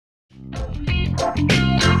Praise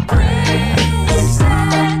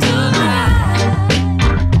Adonai,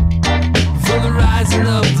 from the rising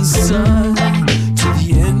of the sun to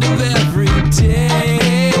the end of every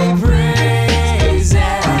day. Praise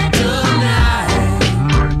Adonai,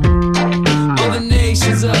 all the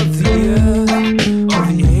nations of the earth, all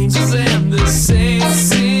the angels and the saints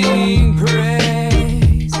sing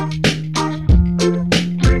praise.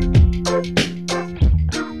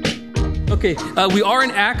 Okay, we are in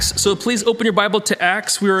Acts, so please open your Bible to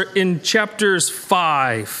Acts. We are in chapters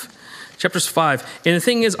 5. Chapters 5. And the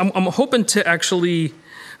thing is, I'm hoping to actually,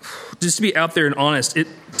 just to be out there and honest,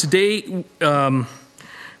 today,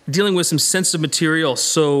 dealing with some sensitive material,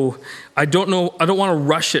 so I don't want to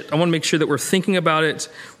rush it. I want to make sure that we're thinking about it,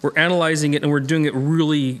 we're analyzing it, and we're doing it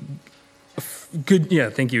really good. Yeah,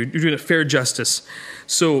 thank you. You're doing it fair justice.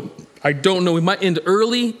 So I don't know. We might end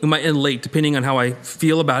early. We might end late, depending on how I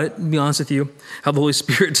feel about it, to be honest with you, how the Holy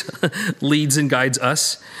Spirit leads and guides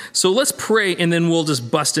us. So let's pray, and then we'll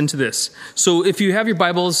just bust into this. So if you have your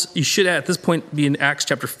Bibles, you should at this point be in Acts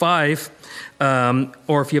chapter 5,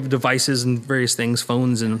 or if you have devices and various things,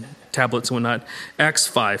 phones and tablets and whatnot, Acts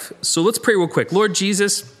 5. So let's pray real quick. Lord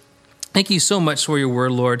Jesus, thank you so much for your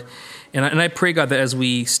word, Lord. And I pray, God, that as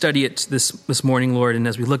we study it this morning, Lord, and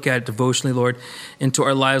as we look at it devotionally, Lord, into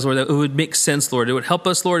our lives, Lord, that it would make sense, Lord. It would help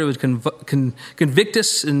us, Lord. It would convict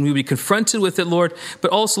us, and we would be confronted with it, Lord.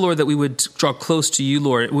 But also, Lord, that we would draw close to you,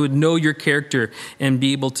 Lord. We would know your character and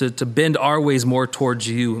be able to bend our ways more towards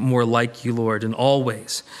you, more like you, Lord, in all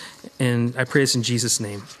ways. And I pray this in Jesus'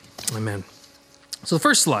 name. Amen. So the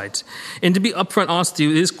first slide, and to be upfront honest with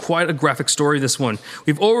you, it is quite a graphic story, this one.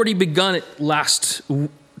 We've already begun it last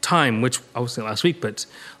time, which I was saying last week, but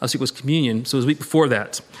last week was communion, so it was the week before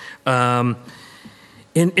that. And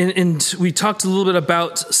we talked a little bit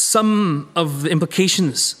about some of the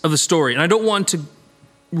implications of the story, and I don't want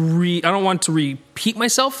to repeat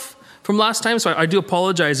myself from last time, so I do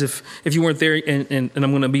apologize if you weren't there, and I'm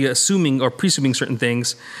going to be assuming or presuming certain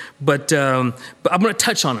things, but I'm going to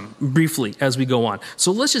touch on them briefly as we go on.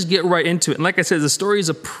 So let's just get right into it. And like I said, the story is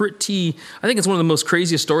I think it's one of the most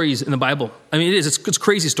craziest stories in the Bible. I mean, it is. It's a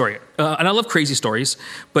crazy story, and I love crazy stories,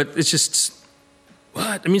 but it's just,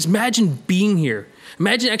 what? I mean, imagine being here.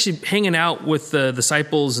 Imagine actually hanging out with the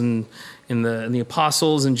disciples and the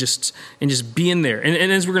apostles and just being there.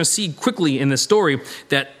 And as we're going to see quickly in this story,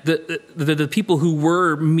 that the people who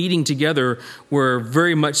were meeting together were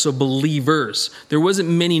very much so believers. There wasn't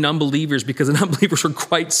many non-believers because the non-believers were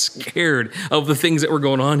quite scared of the things that were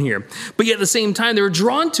going on here. But yet at the same time, they were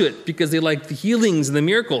drawn to it because they liked the healings and the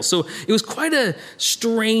miracles. So it was quite a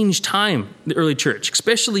strange time, the early church,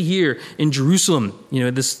 especially here in Jerusalem,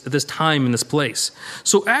 at this time in this place.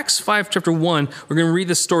 So Acts 5, chapter 1, we're going to read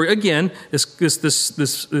this story again.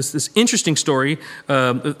 This interesting story,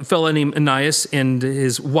 a fellow named Ananias and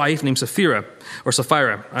his wife named Sapphira.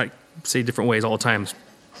 I say different ways all the time.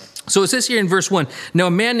 So it says here in verse 1, now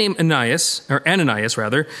a man named Ananias,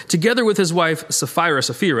 together with his wife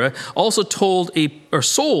Sapphira, also sold a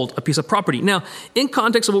piece of property. Now, in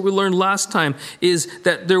context of what we learned last time, is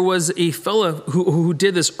that there was a fellow who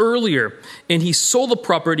did this earlier, and he sold the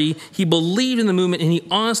property, he believed in the movement, and he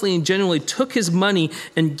honestly and genuinely took his money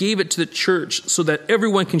and gave it to the church so that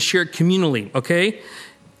everyone can share it communally, okay?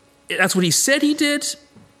 That's what he said he did,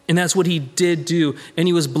 and that's what he did do, and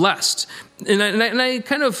he was blessed. And I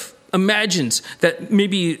kind of imagined that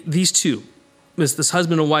maybe these two, this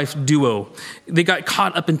husband and wife duo, they got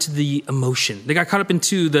caught up into the emotion. They got caught up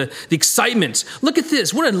into the excitement. Look at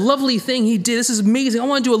this. What a lovely thing he did. This is amazing. I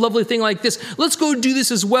want to do a lovely thing like this. Let's go do this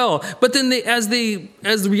as well. But then as the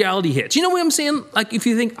reality hits, you know what I'm saying? Like if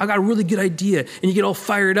you think, I got a really good idea, and you get all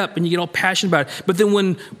fired up and you get all passionate about it. But then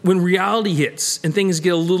when reality hits and things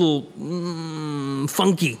get a little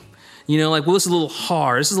funky, this is a little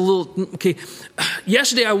hard. This is a little, okay.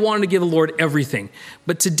 Yesterday, I wanted to give the Lord everything.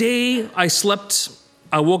 But today, I slept,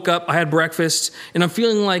 I woke up, I had breakfast, and I'm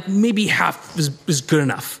feeling like maybe half is good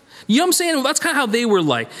enough. You know what I'm saying? Well, that's kind of how they were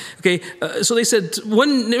like. Okay, so they said,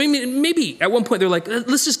 maybe at one point, they're like,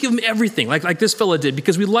 let's just give him everything, like this fella did,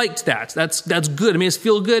 because we liked that. That's good. I mean, it's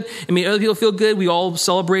feel good. I mean, other people feel good. We all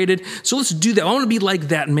celebrated. So let's do that. I want to be like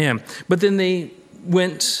that man. But then they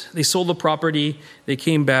sold the property, they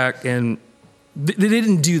came back, and they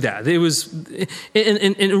didn't do that. It was,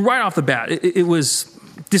 and right off the bat, it was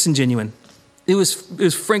disingenuous. It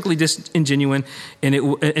was frankly disingenuous,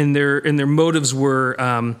 and their motives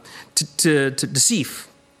were to deceive.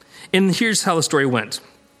 And here's how the story went.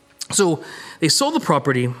 So they sold the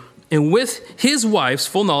property, and with his wife's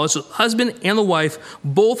full knowledge, the husband and the wife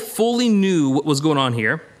both fully knew what was going on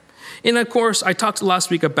here. And of course, I talked last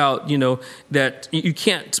week about, that you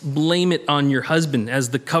can't blame it on your husband as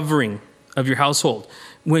the covering of your household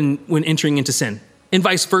when entering into sin, and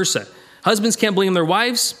vice versa. Husbands can't blame their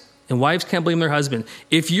wives, and wives can't blame their husband.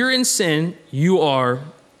 If you're in sin, you are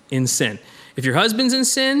in sin. If your husband's in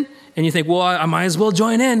sin, and you think, well, I might as well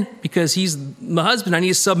join in because he's my husband, I need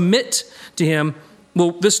to submit to him.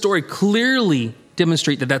 Well, this story clearly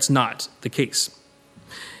demonstrates that that's not the case.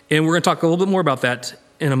 And we're going to talk a little bit more about that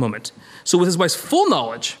in a moment. So with his wife's full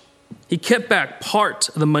knowledge, he kept back part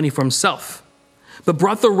of the money for himself, but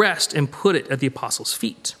brought the rest and put it at the apostles'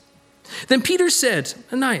 feet. Then Peter said,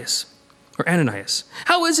 Ananias,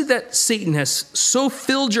 how is it that Satan has so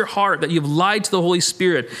filled your heart that you have lied to the Holy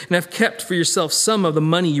Spirit and have kept for yourself some of the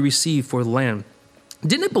money you received for the land?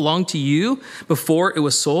 Didn't it belong to you before it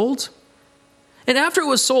was sold? And after it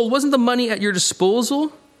was sold, wasn't the money at your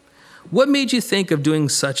disposal? What made you think of doing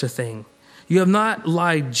such a thing? You have not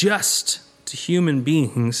lied just to human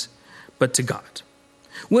beings, but to God.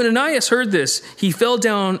 When Ananias heard this, he fell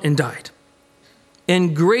down and died.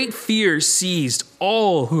 And great fear seized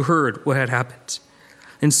all who heard what had happened.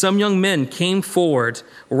 And some young men came forward,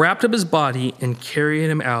 wrapped up his body, and carried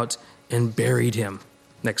him out and buried him.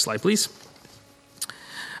 Next slide, please.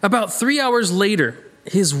 About 3 hours later,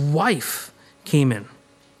 his wife came in.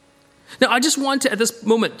 Now, I just want to, at this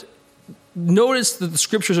moment, notice that the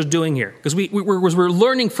scriptures are doing here, because we're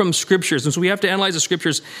learning from scriptures, and so we have to analyze the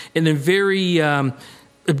scriptures in a very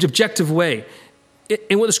objective way.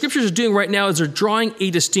 And what the scriptures are doing right now is they're drawing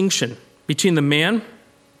a distinction between the man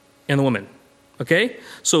and the woman, okay?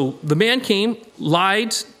 So the man came,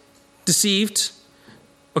 lied, deceived,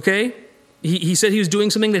 okay? He said he was doing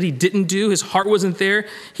something that he didn't do. His heart wasn't there.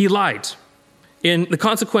 He lied. And the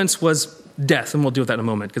consequence was death, and we'll deal with that in a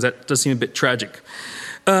moment because that does seem a bit tragic.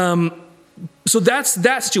 So that's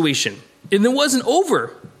that situation. And it wasn't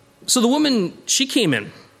over. So the woman, she came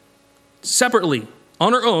in separately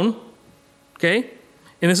on her own, okay?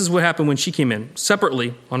 And this is what happened when she came in,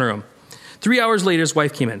 separately on her own. 3 hours later, his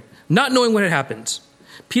wife came in, not knowing what had happened.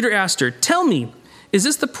 Peter asked her, tell me, is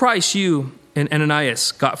this the price you and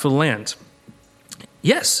Ananias got for the land?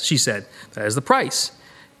 Yes, she said, that is the price.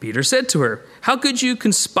 Peter said to her, how could you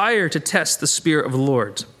conspire to test the Spirit of the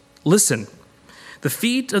Lord? Listen, the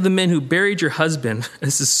feet of the men who buried your husband,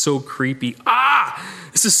 this is so creepy.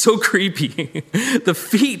 This is so creepy. The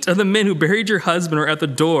feet of the men who buried your husband are at the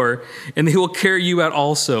door, and they will carry you out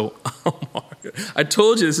also. Oh my God. I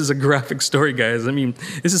told you this is a graphic story, guys. I mean,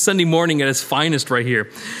 this is Sunday morning at its finest right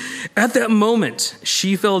here. At that moment,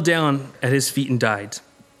 she fell down at his feet and died.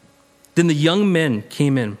 Then the young men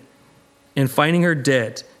came in, and finding her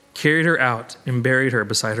dead, carried her out and buried her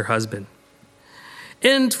beside her husband.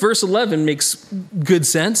 And verse 11 makes good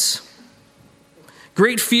sense.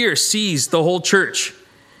 Great fear seized the whole church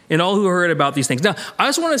and all who heard about these things. Now, I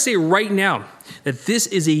just want to say right now that this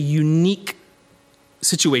is a unique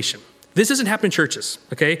situation. This doesn't happen in churches,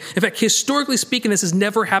 okay? In fact, historically speaking, this has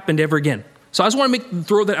never happened ever again. So I just want to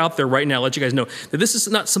throw that out there right now, let you guys know that this is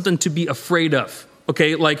not something to be afraid of.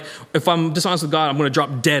 Okay, like if I'm dishonest with God, I'm going to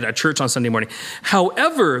drop dead at church on Sunday morning.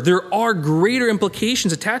 However, there are greater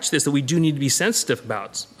implications attached to this that we do need to be sensitive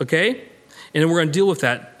about, okay? And we're going to deal with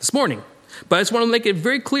that this morning. But I just want to make it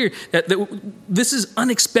very clear that this is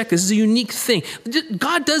unexpected. This is a unique thing.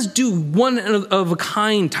 God does do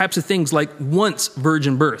one-of-a-kind types of things like once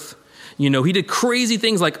virgin birth. He did crazy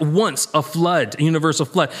things like once a flood, a universal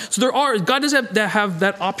flood. So God does have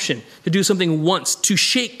that option to do something once, to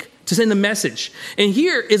send a message. And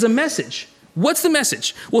here is a message. What's the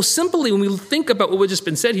message? Well, simply when we think about what just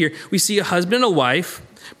been said here, we see a husband and a wife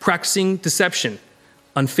practicing deception,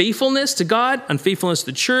 unfaithfulness to God, unfaithfulness to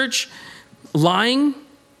the church, lying,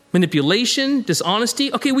 manipulation,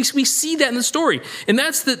 dishonesty. Okay, we see that in the story. And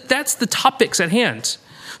that's the topics at hand.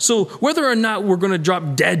 So whether or not we're going to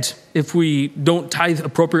drop dead if we don't tithe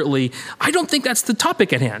appropriately, I don't think that's the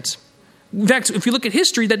topic at hand. In fact, if you look at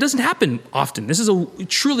history, that doesn't happen often. This is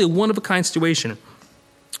truly a one-of-a-kind situation.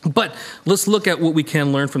 But let's look at what we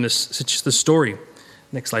can learn from this story.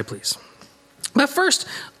 Next slide, please. But first,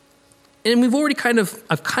 and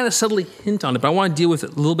I've kind of subtly hinted on it, but I want to deal with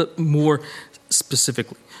it a little bit more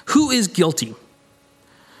specifically. Who is guilty?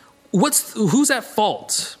 Who's at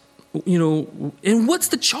fault? And what's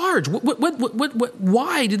the charge?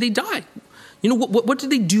 Why did they die? What did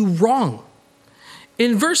they do wrong?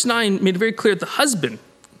 In verse 9, made it very clear that the husband,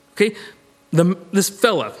 okay, this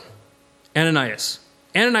fella, Ananias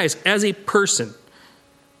as a person,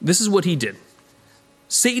 this is what he did.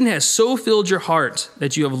 Satan has so filled your heart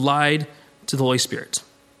that you have lied to the Holy Spirit.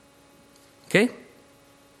 Okay?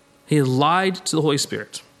 He has lied to the Holy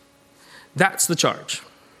Spirit. That's the charge.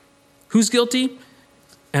 Who's guilty?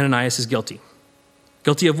 Ananias is guilty.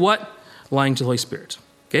 Guilty of what? Lying to the Holy Spirit.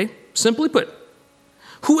 Okay? Simply put.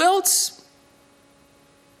 Who else?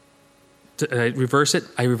 Did I reverse it?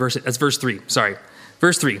 I reverse it. That's verse 3. Sorry.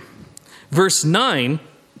 Verse 3. Verse 9.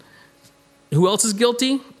 Who else is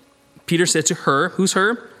guilty? Peter said to her. Who's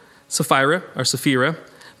her? Sapphira,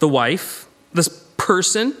 the wife. This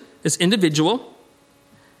person, this individual.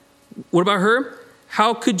 What about her?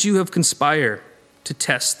 How could you have conspired to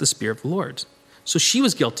test the Spirit of the Lord? So she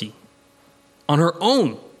was guilty on her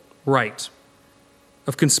own right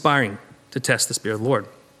of conspiring to test the Spirit of the Lord.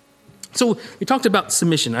 So we talked about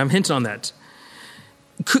submission. I'm hinting on that.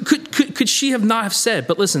 Could she have not have said,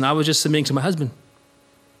 but listen, I was just submitting to my husband?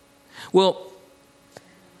 Well,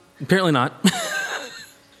 apparently not.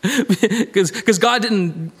 Because God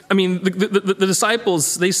didn't, the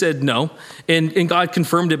disciples, they said no. And God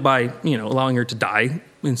confirmed it by, allowing her to die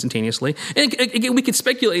instantaneously. And again, we could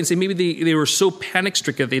speculate and say maybe they were so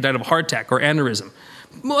panic-stricken that they died of a heart attack or aneurysm.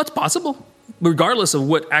 Well, that's possible. Regardless of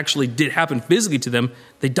what actually did happen physically to them,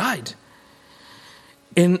 they died.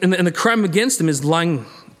 And the crime against them is lying,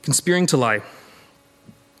 conspiring to lie.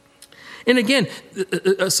 And again,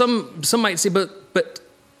 some might say, but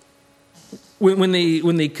when they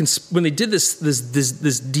did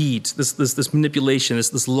this deed, this manipulation,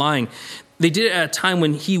 this lying, they did it at a time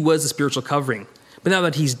when he was the spiritual covering. But now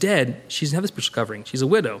that he's dead, she doesn't have a spiritual covering. She's a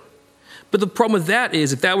widow. But the problem with that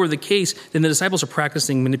is, if that were the case, then the disciples are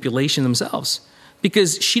practicing manipulation themselves,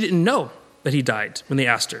 because she didn't know that he died when they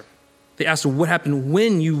asked her. They asked her, what happened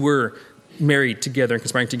when you were married together and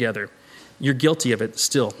conspiring together? You're guilty of it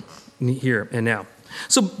still, here and now.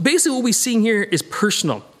 So basically what we're seeing here is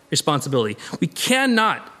personal responsibility. We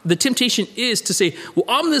cannot, the temptation is to say, well,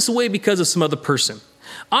 I'm this way because of some other person.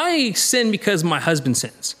 I sin because my husband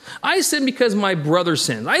sins. I sin because my brother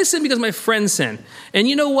sins. I sin because my friends sin. And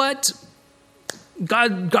you know what?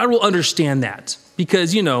 God will understand that,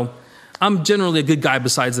 because, I'm generally a good guy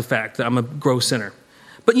besides the fact that I'm a gross sinner.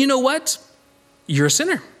 But you know what? You're a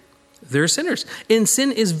sinner. They're sinners. And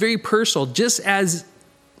sin is very personal, just as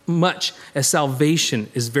much as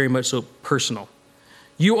salvation is very much so personal.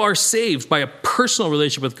 You are saved by a personal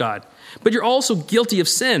relationship with God, but you're also guilty of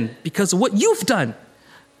sin because of what you've done.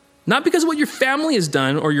 Not because of what your family has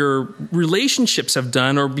done or your relationships have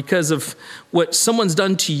done or because of what someone's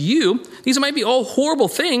done to you. These might be all horrible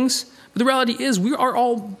things, but the reality is we are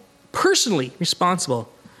all personally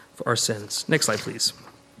responsible for our sins. Next slide, please.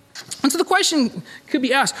 And so the question could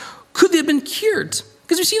be asked, could they have been cured?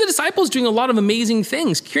 Because we see the disciples doing a lot of amazing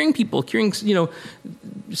things, curing people,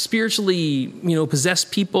 spiritually,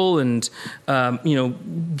 possessed people, and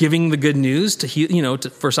giving the good news to heal,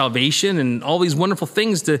 for salvation, and all these wonderful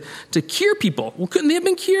things to cure people. Well, couldn't they have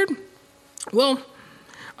been cured? Well,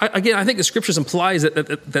 I think the scriptures implies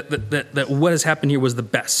that what has happened here was the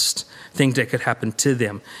best thing that could happen to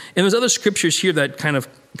them. And there's other scriptures here that kind of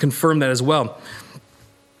confirm that as well.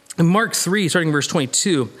 In Mark 3, starting in verse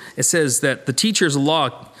 22, it says that the teachers of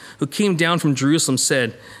law who came down from Jerusalem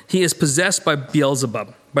said, he is possessed by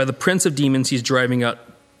Beelzebub, by the prince of demons. He's driving out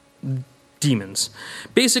demons.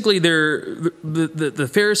 Basically, the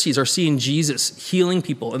Pharisees are seeing Jesus healing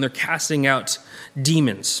people, and they're casting out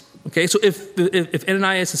demons. Okay, so if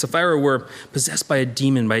Ananias and Sapphira were possessed by a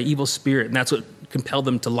demon, by an evil spirit, and that's what compelled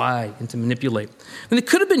them to lie and to manipulate, then they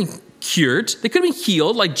could have been cured. They could have been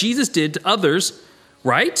healed like Jesus did to others,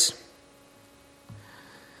 right?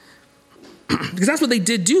 Because that's what they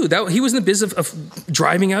did do. He was in the business of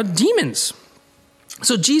driving out demons.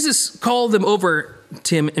 So Jesus called them over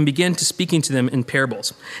to him and began to speaking to them in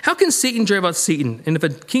parables. How can Satan drive out Satan? And if a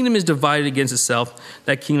kingdom is divided against itself,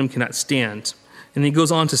 that kingdom cannot stand. And he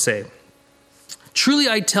goes on to say, truly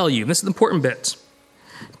I tell you, and this is the important bit,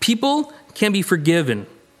 people can be forgiven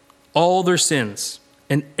all their sins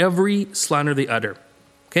and every slander they utter.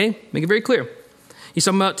 Okay? Make it very clear. He's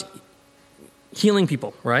talking about healing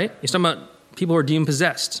people, right? He's talking about people who are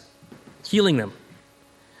demon-possessed, healing them.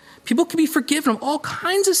 People can be forgiven of all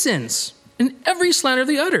kinds of sins and every slander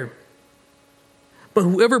they utter. But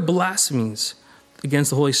whoever blasphemes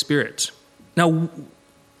against the Holy Spirit. Now,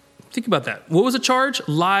 think about that. What was the charge?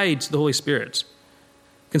 Lied to the Holy Spirit.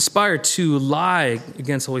 Conspired to lie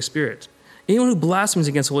against the Holy Spirit. Anyone who blasphemes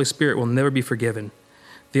against the Holy Spirit will never be forgiven.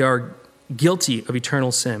 They are guilty of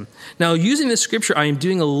eternal sin. Now, using this scripture, I am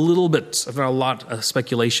doing a little bit, not a lot of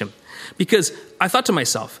speculation. Because I thought to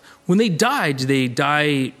myself, when they died, did they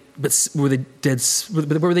die, but were they dead?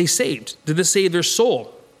 Were they saved? Did this save their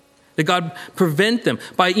soul? Did God prevent them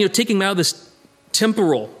by taking them out of this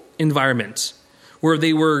temporal environment where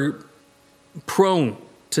they were prone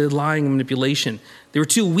to lying and manipulation. They were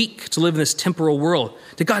too weak to live in this temporal world.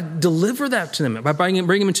 Did God deliver that to them by bringing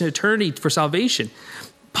them into eternity for salvation?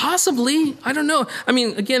 Possibly. I don't know. I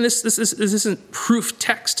mean, again, this isn't proof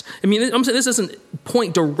text. I mean, I'm saying this doesn't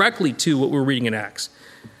point directly to what we're reading in Acts.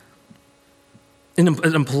 It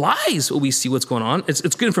implies what we see what's going on. It's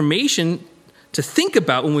good information to think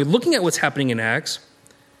about when we're looking at what's happening in Acts.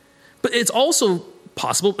 But it's also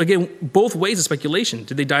possible, again, both ways of speculation.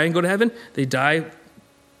 Did they die and go to heaven? They die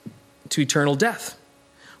to eternal death.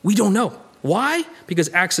 We don't know. Why? Because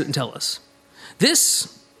Acts didn't tell us.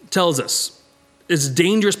 This tells us it's a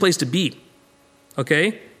dangerous place to be.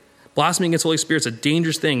 Okay? Blaspheming against the Holy Spirit is a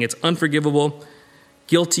dangerous thing. It's unforgivable,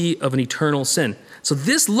 guilty of an eternal sin. So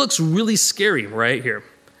this looks really scary right here.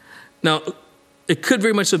 Now, it could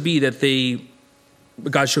very much so be that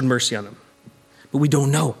God showed mercy on them. But we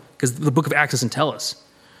don't know because the book of Acts doesn't tell us.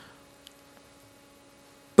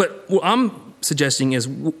 But what I'm suggesting is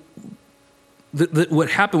that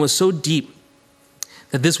what happened was so deep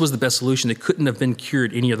that this was the best solution. It couldn't have been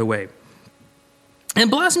cured any other way. And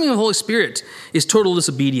blasphemy of the Holy Spirit is total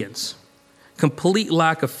disobedience, complete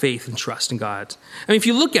lack of faith and trust in God. I mean, if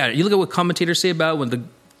you look at it, you look at what commentators say about when the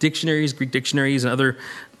dictionaries, Greek dictionaries, and other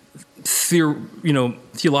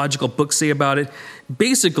theological books say about it.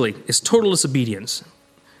 Basically, it's total disobedience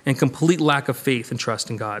and complete lack of faith and trust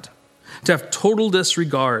in God. To have total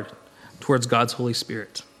disregard towards God's Holy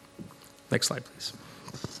Spirit. Next slide, please.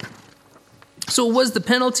 So was the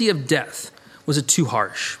penalty of death, was it too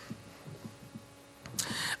harsh?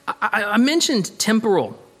 I mentioned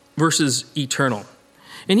temporal versus eternal.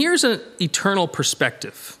 And here's an eternal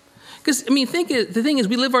perspective. Because, I mean, the thing is,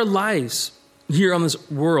 we live our lives here on this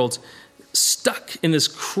world stuck in this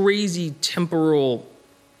crazy temporal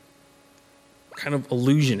kind of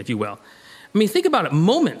illusion, if you will. I mean, think about it.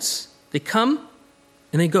 Moments, they come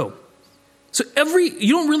and they go. So you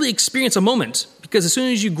don't really experience a moment because as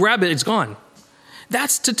soon as you grab it, it's gone.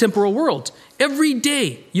 That's the temporal world. Every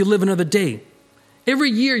day you live another day.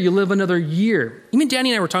 Every year you live another year. Even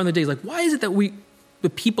Danny and I were talking the day, like, why is it that the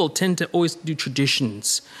people tend to always do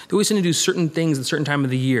traditions? They always tend to do certain things at a certain time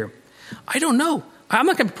of the year. I don't know. I'm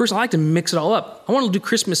not the kind of person, I like to mix it all up. I want to do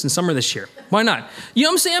Christmas and summer this year. Why not? You know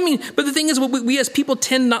what I'm saying? I mean, but the thing is, we as people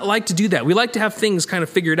tend not like to do that. We like to have things kind of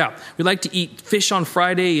figured out. We like to eat fish on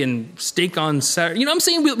Friday and steak on Saturday. You know what I'm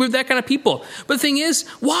saying? We're that kind of people. But the thing is,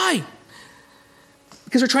 why?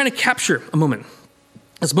 Because we're trying to capture a moment.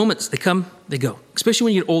 Those moments, they come, they go. Especially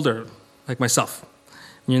when you get older, like myself.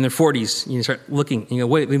 When you're in their 40s, you start looking, and you go,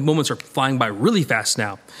 wait, the moments are flying by really fast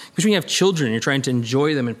now. Because when you have children, you're trying to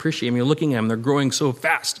enjoy them and appreciate them, you're looking at them, they're growing so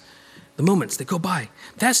fast. The moments, they go by.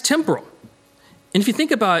 That's temporal. And if you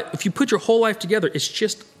think about it, if you put your whole life together, it's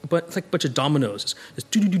like a bunch of dominoes. It's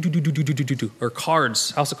do-do-do-do-do-do-do-do-do. Or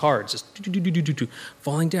cards, house of cards, just do-do-do-do-do-do,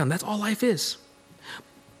 falling down. That's all life is.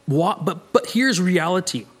 But here's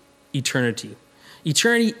reality, eternity.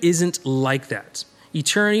 Eternity isn't like that.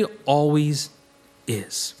 Eternity always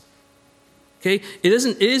is. Okay? It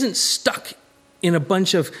isn't stuck in a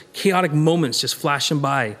bunch of chaotic moments just flashing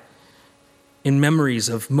by in memories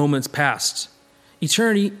of moments past.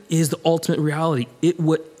 Eternity is the ultimate reality. It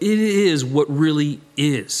is what really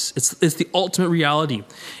is. It's the ultimate reality.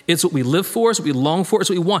 It's what we live for, it's what we long for, it's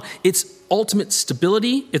what we want. It's ultimate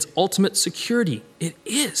stability, it's ultimate security. It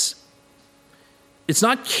is. It's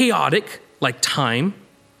not chaotic like time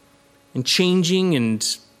and changing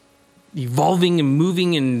and evolving and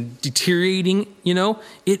moving and deteriorating,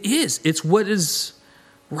 It is. It's what is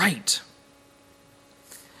right.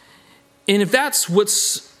 And if that's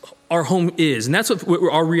what's our home is, and that's what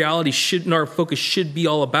our reality should and our focus should be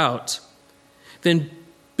all about, then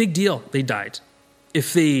big deal, they died.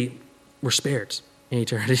 If they were spared in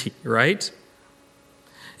eternity, right?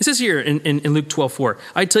 It says here in Luke 12:4,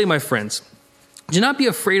 I tell you, my friends, do not be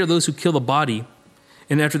afraid of those who kill the body,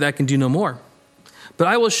 and after that can do no more. But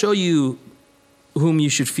I will show you whom you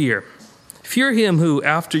should fear. Fear him who,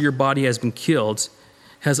 after your body has been killed,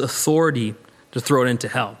 has authority to throw it into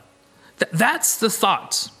hell. That's the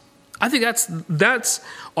thought. I think that's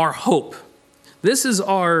our hope. This is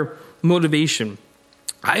our motivation.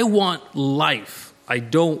 I want life. I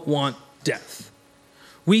don't want death.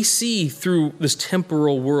 We see through this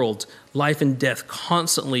temporal world life and death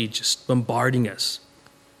constantly just bombarding us.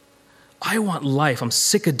 I want life. I'm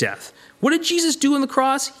sick of death. What did Jesus do on the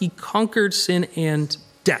cross? He conquered sin and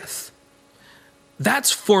death.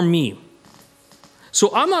 That's for me.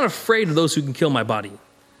 So I'm not afraid of those who can kill my body.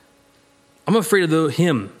 I'm afraid of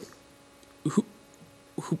him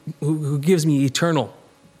who gives me eternal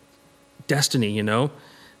destiny,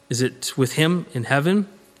 Is it with him in heaven?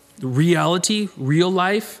 Reality, real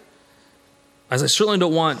life? as I certainly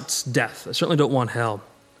don't want death. I certainly don't want hell.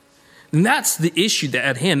 And that's the issue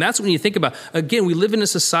at hand. That's when you think about, again, we live in a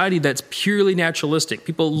society that's purely naturalistic.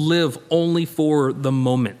 People live only for the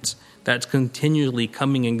moment. That's continually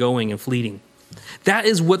coming and going and fleeting. That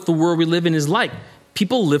is what the world we live in is like.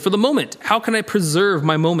 People live for the moment. How can I preserve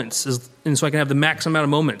my moments and so I can have the maximum amount of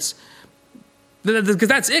moments? Because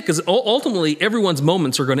that's it. Because ultimately, everyone's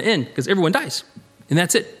moments are going to end because everyone dies. And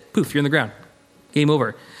that's it. Poof, you're in the ground. Game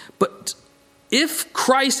over. But if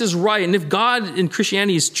Christ is right and if God in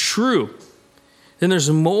Christianity is true, then there's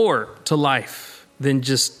more to life than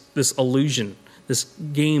just this illusion, this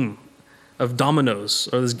game of dominoes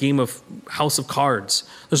or this game of house of cards.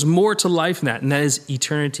 There's more to life than that, and that is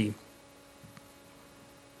eternity.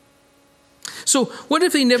 So what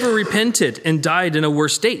if they never repented and died in a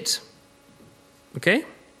worse state? Okay?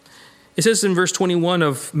 It says in verse 21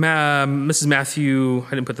 of Mrs. Matthew,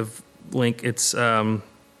 I didn't put the link, it's, I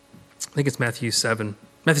think it's Matthew 7.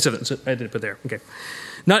 Matthew 7, so I didn't put there. Okay.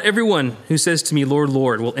 Not everyone who says to me, Lord,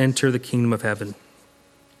 Lord, will enter the kingdom of heaven,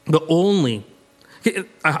 but only,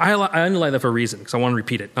 I underline that for a reason, because I want to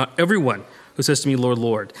repeat it. Not everyone who says to me, Lord,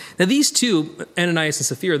 Lord. Now these two, Ananias and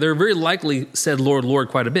Sapphira, they're very likely said Lord, Lord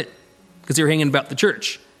quite a bit, because they were hanging about the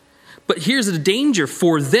church. But here's the danger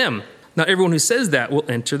for them. Not everyone who says that will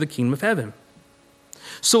enter the kingdom of heaven.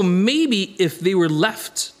 So maybe if they were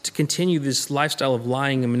left to continue this lifestyle of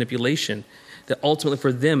lying and manipulation, that ultimately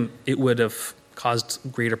for them it would have caused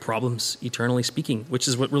greater problems, eternally speaking, which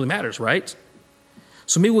is what really matters, right?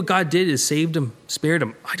 So maybe what God did is saved them, spared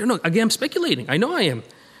them. I don't know. Again, I'm speculating. I know I am.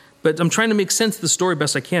 But I'm trying to make sense of the story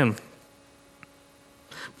best I can.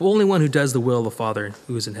 But only one who does the will of the Father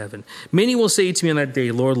who is in heaven. Many will say to me on that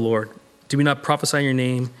day, Lord, Lord, do we not prophesy in your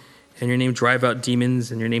name, and your name drive out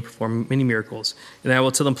demons, and your name perform many miracles? And I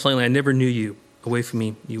will tell them plainly, I never knew you. Away from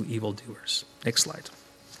me, you evildoers. Next slide.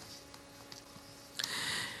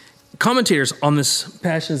 Commentators on this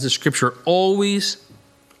passages of Scripture always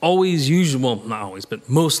usually, well, not always, but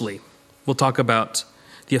mostly, will talk about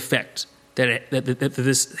the effect that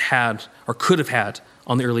this had or could have had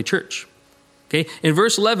on the early church. Okay, in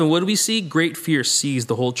verse 11, what do we see? Great fear seized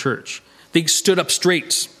the whole church. They stood up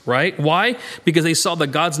straight, right? Why? Because they saw that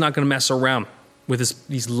God's not going to mess around with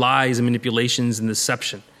these lies and manipulations and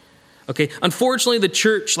deception. Okay, unfortunately, the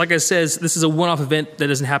church, like I says, this is a one-off event that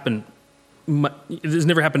doesn't happen. It has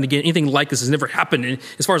never happened again. Anything like this has never happened,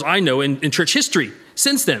 as far as I know, in church history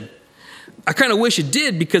since then. I kind of wish it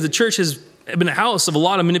did, because the church has been a house of a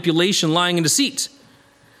lot of manipulation, lying, and deceit.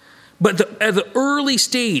 But at the early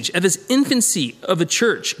stage, at this infancy of the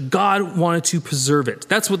church, God wanted to preserve it.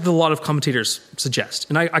 That's what a lot of commentators suggest.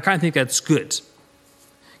 And I kind of think that's good.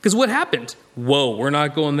 Because what happened? Whoa, we're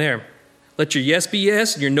not going there. Let your yes be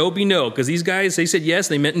yes and your no be no. Because these guys, they said yes,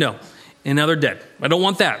 they meant no. And now they're dead. I don't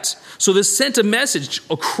want that. So this sent a message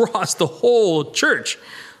across the whole church.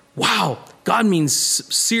 Wow, God means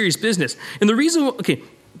serious business. And the reason, okay,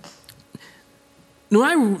 when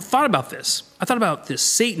I thought about this,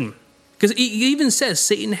 Satan. Because he even says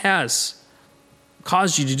Satan has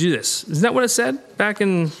caused you to do this. Isn't that what it said back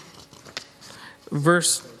in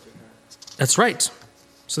verse? That's right.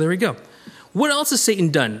 So there we go. What else has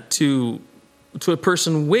Satan done to a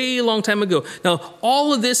person way long time ago? Now,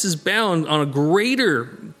 all of this is bound on a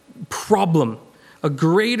greater problem, a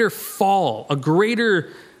greater fall, a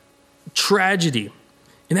greater tragedy.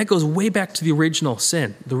 And that goes way back to the original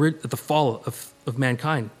sin, the fall of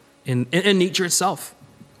mankind and nature itself.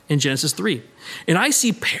 In Genesis 3. And I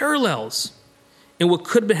see parallels in what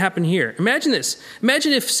could have happened here. Imagine this.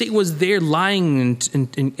 Imagine if Satan was there lying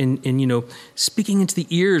and speaking into the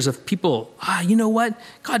ears of people. You know what?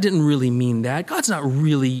 God didn't really mean that. God's not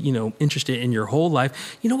really, interested in your whole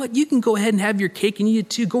life. You know what? You can go ahead and have your cake and eat it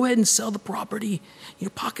too. Go ahead and sell the property.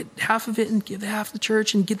 Pocket half of it and give half to the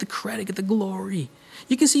church and get the credit, get the glory.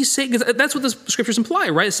 You can see Satan, because that's what the scriptures imply,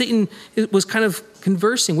 right? Satan was kind of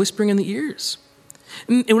conversing, whispering in the ears.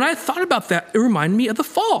 And when I thought about that, it reminded me of the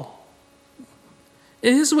fall.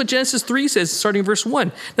 And this is what Genesis 3 says, starting in verse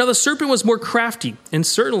 1. Now the serpent was more crafty, and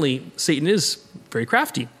certainly Satan is very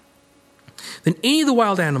crafty, than any of the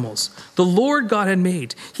wild animals the Lord God had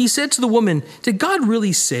made. He said to the woman, did God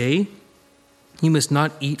really say, you must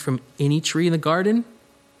not eat from any tree in the garden?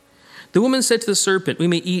 The woman said to the serpent, we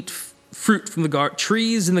may eat fruit from the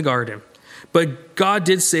trees in the garden. But God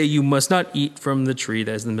did say, you must not eat from the tree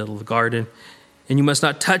that is in the middle of the garden, and you must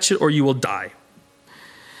not touch it or you will die.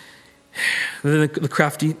 Then the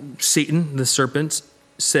crafty Satan, the serpent,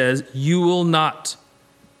 says, you will not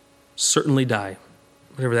certainly die,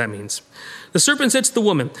 whatever that means. The serpent said to the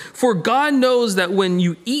woman, for God knows that when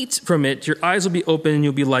you eat from it, your eyes will be open and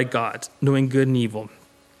you'll be like God, knowing good and evil.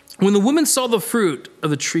 When the woman saw the fruit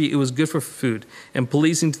of the tree, it was good for food and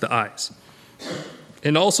pleasing to the eyes,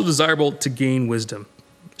 and also desirable to gain wisdom.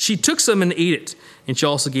 She took some and ate it, and she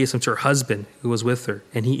also gave some to her husband who was with her,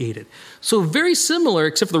 and he ate it. So very similar,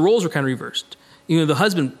 except for the roles were kind of reversed. The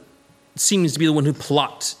husband seems to be the one who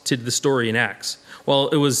plotted the story in Acts, while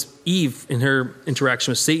it was Eve in her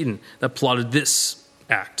interaction with Satan that plotted this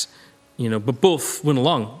act. But both went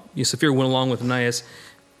along. Sapphira went along with Ananias.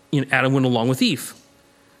 Adam went along with Eve.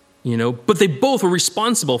 But they both were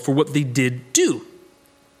responsible for what they did do.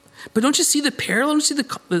 But don't you see the parallel? Don't you see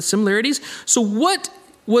the similarities? So what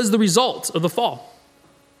was the result of the fall?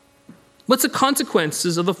 What's the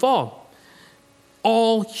consequences of the fall?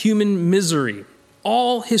 All human misery,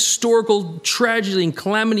 all historical tragedy and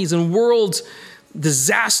calamities and world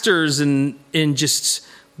disasters and just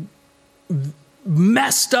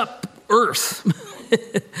messed up earth,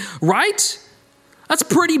 right? That's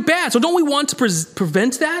pretty bad. So don't we want to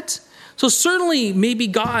prevent that? So certainly maybe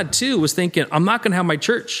God too was thinking, I'm not going to have my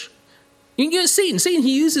church. You can get Satan,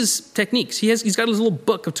 he uses techniques. He's got his little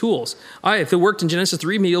book of tools. All right, if it worked in Genesis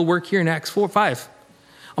 3, maybe it'll work here in Acts 4, 5.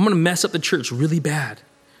 I'm going to mess up the church really bad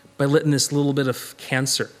by letting this little bit of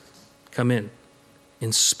cancer come in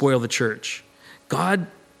and spoil the church. God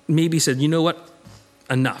maybe said, you know what?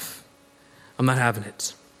 Enough. I'm not having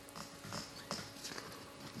it.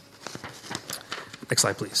 Next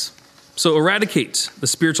slide, please. So eradicate the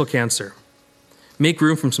spiritual cancer. Make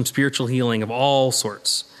room for some spiritual healing of all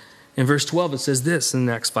sorts. In verse 12, it says this in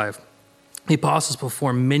Acts 5. The apostles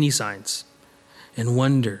performed many signs and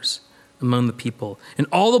wonders among the people. And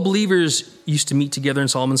all the believers used to meet together in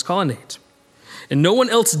Solomon's colonnade. And no one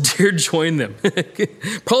else dared join them,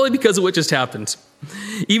 probably because of what just happened,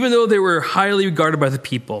 even though they were highly regarded by the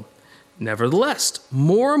people. Nevertheless,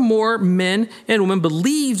 more and more men and women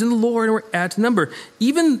believed in the Lord and were added to number.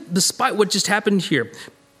 Even despite what just happened here,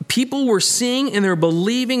 people were seeing and they're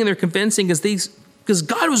believing and they're convincing because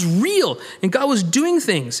God was real and God was doing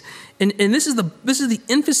things. And this is the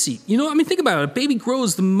infancy. Think about it. A baby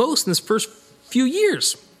grows the most in this first few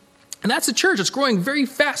years. And that's the church. It's growing very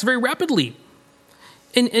fast, very rapidly.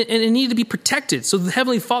 And it needed to be protected. So the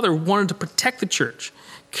Heavenly Father wanted to protect the church,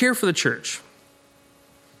 care for the church.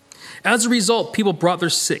 As a result, people brought their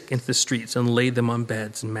sick into the streets and laid them on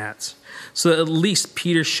beds and mats, so that at least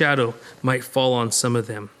Peter's shadow might fall on some of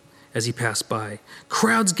them as he passed by.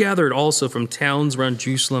 Crowds gathered also from towns around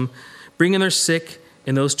Jerusalem, bringing their sick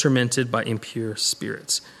and those tormented by impure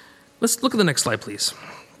spirits. Let's look at the next slide, please.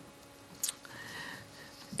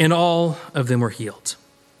 And all of them were healed.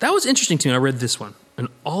 That was interesting to me. I read this one. And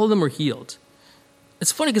all of them were healed.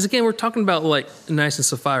 It's funny because, again, we're talking about like Ananias and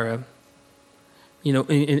Sapphira,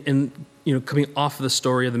 and coming off of the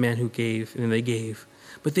story of the man who gave and they gave,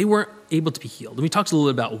 but they weren't able to be healed. And we talked a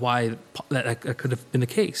little bit about why that could have been the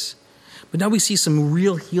case. But now we see some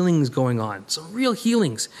real healings going on, some real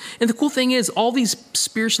healings. And the cool thing is all these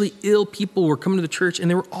spiritually ill people were coming to the church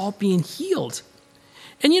and they were all being healed.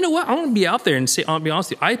 And you know what? I want to be out there and say, I'll be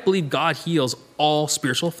honest with you, I believe God heals all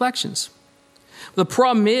spiritual afflictions. The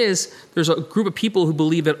problem is there's a group of people who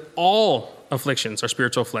believe that all afflictions are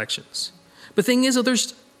spiritual afflictions. But the thing is,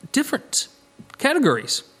 there's different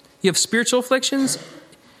categories. You have spiritual afflictions,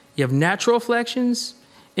 you have natural afflictions,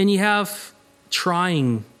 and you have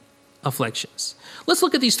trying afflictions. Let's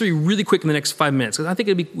look at these three really quick in the next 5 minutes, because I think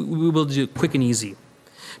we'll be able to do it quick and easy.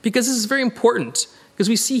 Because this is very important, because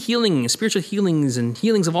we see healing, spiritual healings, and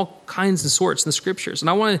healings of all kinds and sorts in the scriptures. And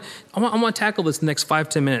I want to tackle this in the next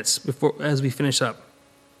 5-10 minutes as we finish up.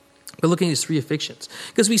 By looking at these three afflictions.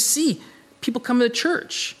 Because we see people come to the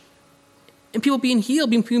church, and people being healed,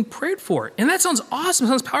 being prayed for. And that sounds awesome,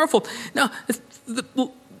 sounds powerful. Now,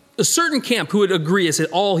 a certain camp who would agree is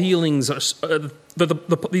that all healings,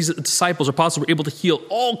 these disciples or apostles were able to heal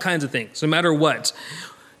all kinds of things, no matter what.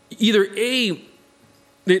 Either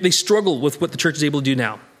they struggle with what the church is able to do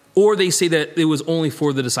now, or they say that it was only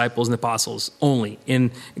for the disciples and the apostles only,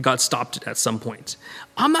 and God stopped it at some point.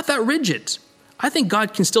 I'm not that rigid. I think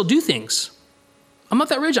God can still do things. I'm not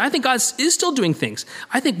that rigid. I think God is still doing things.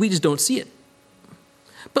 I think we just don't see it.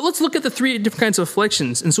 But let's look at the three different kinds of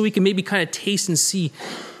afflictions, and so we can maybe kind of taste and see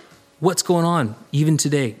what's going on even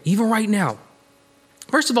today, even right now.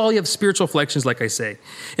 First of all, you have spiritual afflictions, like I say.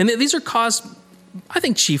 And these are caused, I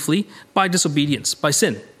think, chiefly by disobedience, by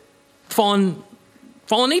sin. Fallen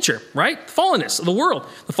nature, right? Fallenness of the world,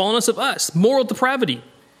 the fallenness of us, moral depravity,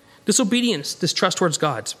 disobedience, distrust towards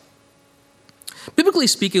God. Biblically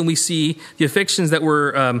speaking, we see the afflictions that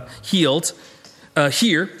were healed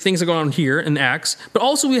here, things that are going on here in Acts, but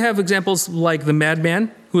also we have examples like the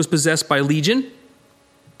madman who was possessed by Legion.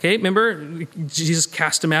 Okay, remember, Jesus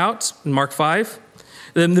cast him out in Mark 5.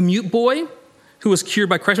 The mute boy who was cured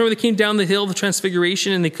by Christ. Remember they came down the hill of the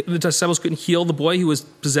transfiguration and the disciples couldn't heal the boy who was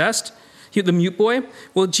possessed? The mute boy?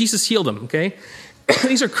 Well, Jesus healed him, okay?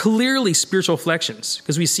 These are clearly spiritual afflictions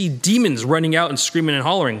because we see demons running out and screaming and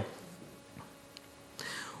hollering.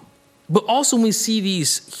 But also when we see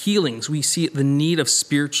these healings, we see the need of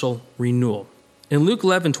spiritual renewal. In Luke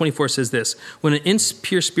 11:24 says this, when an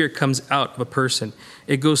impure spirit comes out of a person,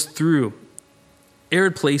 it goes through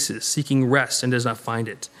arid places seeking rest and does not find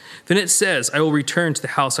it. Then it says, I will return to the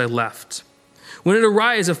house I left. When it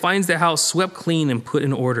arrives, it finds the house swept clean and put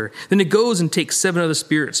in order. Then it goes and takes 7 other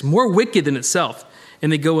spirits, more wicked than itself,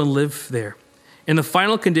 and they go and live there. In the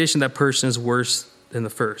final condition, that person is worse than the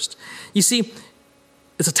first. You see,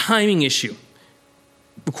 it's a timing issue.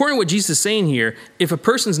 According to what Jesus is saying here, if a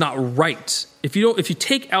person's not right, if you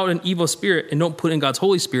take out an evil spirit and don't put in God's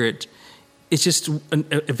Holy Spirit, it's just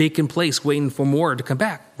a vacant place waiting for more to come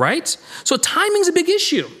back, right? So timing's a big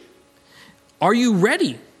issue. Are you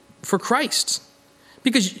ready for Christ?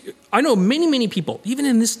 Because I know many, many people, even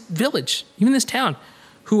in this village, even in this town,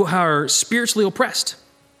 who are spiritually oppressed.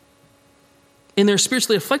 And they're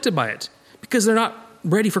spiritually afflicted by it because they're not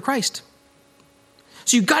ready for Christ.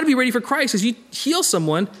 So you've got to be ready for Christ. As you heal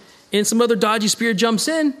someone and some other dodgy spirit jumps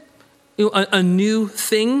in, a new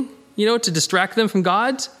thing, to distract them from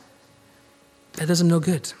God, that does them no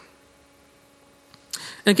good.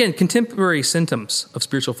 And again, contemporary symptoms of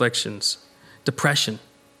spiritual afflictions, depression,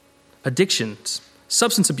 addictions,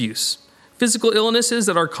 substance abuse, physical illnesses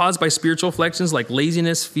that are caused by spiritual afflictions like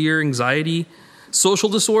laziness, fear, anxiety, social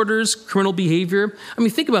disorders, criminal behavior. I mean,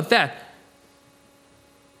 think about that.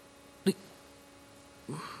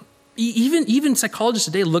 Even psychologists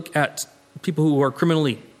today look at people who are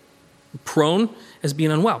criminally prone as being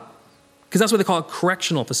unwell. Because that's what they call it,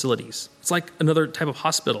 correctional facilities. It's like another type of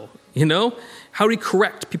hospital, How do we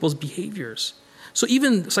correct people's behaviors? So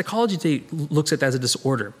even psychology today looks at that as a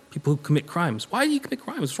disorder. People who commit crimes. Why do you commit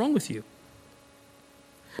crimes? What's wrong with you?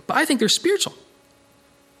 But I think they're spiritual.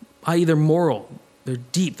 I.e., they're moral, they're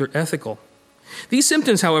deep, they're ethical. These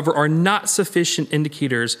symptoms, however, are not sufficient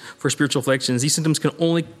indicators for spiritual afflictions. These symptoms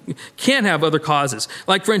can have other causes.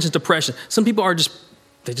 Like, for instance, depression. Some people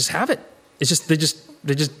they just have it. It's just, they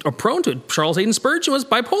just are prone to it. Charles Hayden Spurgeon was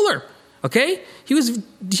bipolar, okay?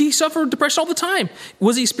 He suffered depression all the time.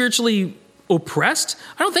 Was he spiritually oppressed?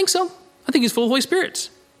 I don't think so. I think he's full of the Holy Spirit.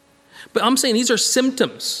 But I'm saying these are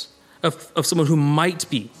symptoms of someone who might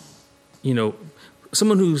be,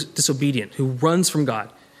 someone who's disobedient, who runs from God,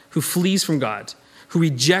 who flees from God, who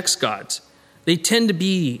rejects God. They tend to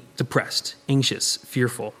be depressed, anxious,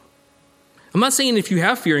 fearful. I'm not saying if you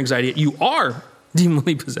have fear and anxiety, you are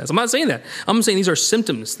demonly possessed. I'm not saying that. I'm saying these are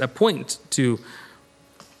symptoms that point to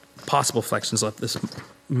possible afflictions of this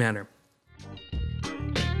manner.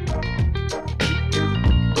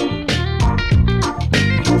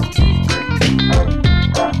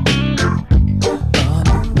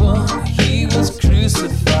 He was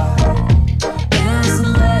crucified as a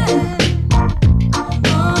lamb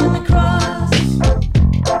on the cross,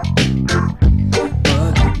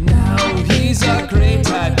 but now he's our great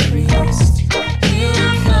high priest.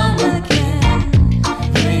 He'll come again,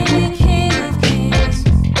 reigning King of Kings.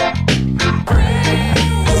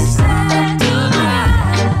 Praise Adonai,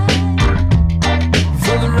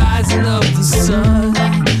 from the rising of the sun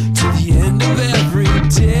to the end of every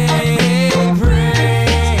day.